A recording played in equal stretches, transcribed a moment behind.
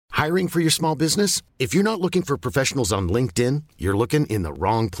Hiring for your small business? If you're not looking for professionals on LinkedIn, you're looking in the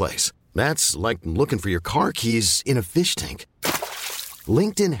wrong place. That's like looking for your car keys in a fish tank.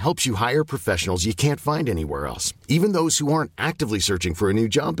 LinkedIn helps you hire professionals you can't find anywhere else, even those who aren't actively searching for a new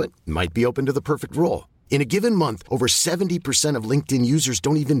job but might be open to the perfect role. In a given month, over 70% of LinkedIn users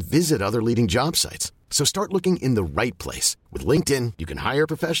don't even visit other leading job sites. So start looking in the right place. With LinkedIn, you can hire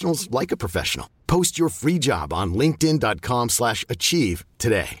professionals like a professional. Post your free job on linkedin.com/achieve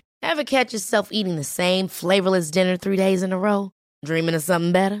today. Ever catch yourself eating the same flavorless dinner 3 days in a row? Dreaming of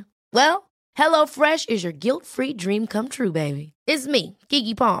something better? Well, HelloFresh is your guilt-free dream come true, baby. It's me,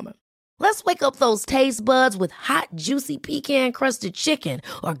 Keke Palmer. Let's wake up those taste buds with hot, juicy pecan-crusted chicken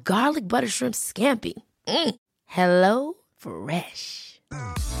or garlic butter shrimp scampi. Hello Fresh.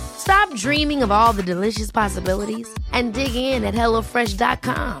 Stop dreaming of all the delicious possibilities and dig in at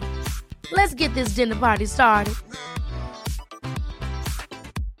HelloFresh.com. Let's get this dinner party started.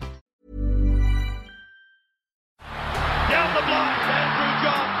 Down the block, Andrew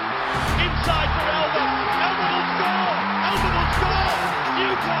John. Inside for Elba. Elba will score. Elba will score.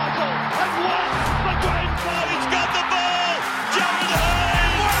 Newcastle have won the Grand Final. He's got the ball. Jared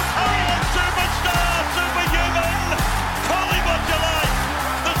Hayes. Oh, superstar, superhuman. Call him what you like.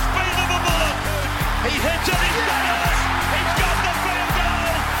 The speed of a bullet. He hits it. He's got it. He's got the field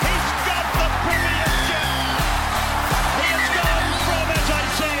goal. He's got the premiership. He has gone from, as I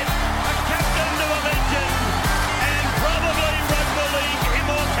said, a captain to a legend. Probably rugby league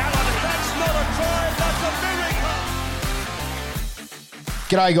immortality. That's not a try, that's a miracle.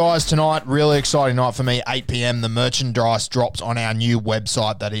 G'day guys, tonight, really exciting night for me, 8 p.m. The merchandise drops on our new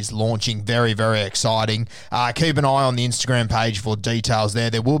website that is launching. Very, very exciting. Keep an eye on the Instagram page for details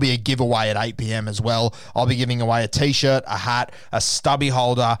there. There will be a giveaway at 8 p.m. as well. I'll be giving away a t-shirt, a hat, a stubby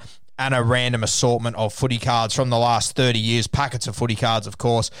holder, and a random assortment of footy cards from the last 30 years, packets of footy cards, of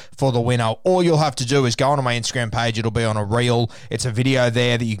course, for the winner. All you'll have to do is go onto my Instagram page. It'll be on a reel. It's a video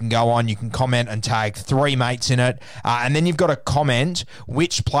there that you can go on. You can comment and tag 3 mates in it. And then you've got to comment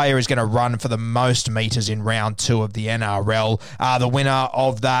which player is going to run for the most meters in round 2 of the NRL. The winner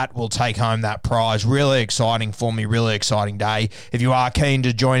of that will take home that prize. Really exciting for me. Really exciting day. If you are keen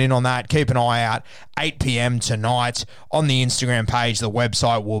to join in on that, keep an eye out. 8 p.m. tonight on the Instagram page. The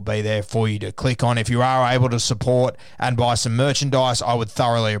website will be there for you to click on. If you are able to support and buy some merchandise, I would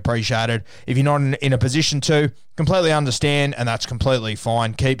thoroughly appreciate it. If you're not in a position to, completely understand, and that's completely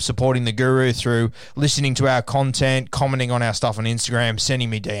fine. Keep supporting the Guru through listening to our content, commenting on our stuff on Instagram, sending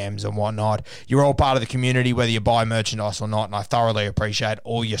me DMs and whatnot. You're all part of the community, whether you buy merchandise or not, and I thoroughly appreciate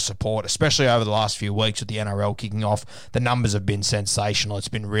all your support, especially over the last few weeks with the NRL kicking off. The numbers have been sensational. It's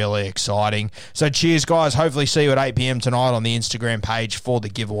been really exciting. So cheers, guys. Hopefully see you at 8 p.m. tonight on the Instagram page for the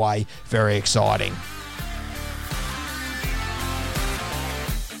giveaway. Very exciting.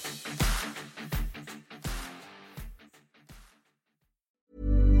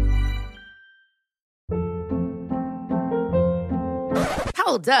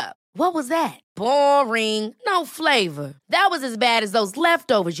 Hold up. What was that? Boring. No flavor. That was as bad as those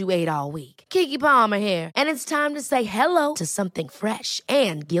leftovers you ate all week. Keke Palmer here, and it's time to say hello to something fresh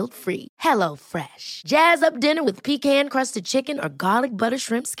and guilt-free. Hello Fresh. Jazz up dinner with pecan-crusted chicken or garlic butter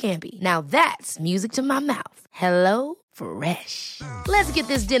shrimp scampi. Now that's music to my mouth. Hello Fresh. Let's get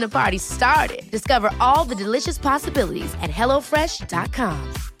this dinner party started. Discover all the delicious possibilities at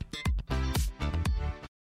HelloFresh.com.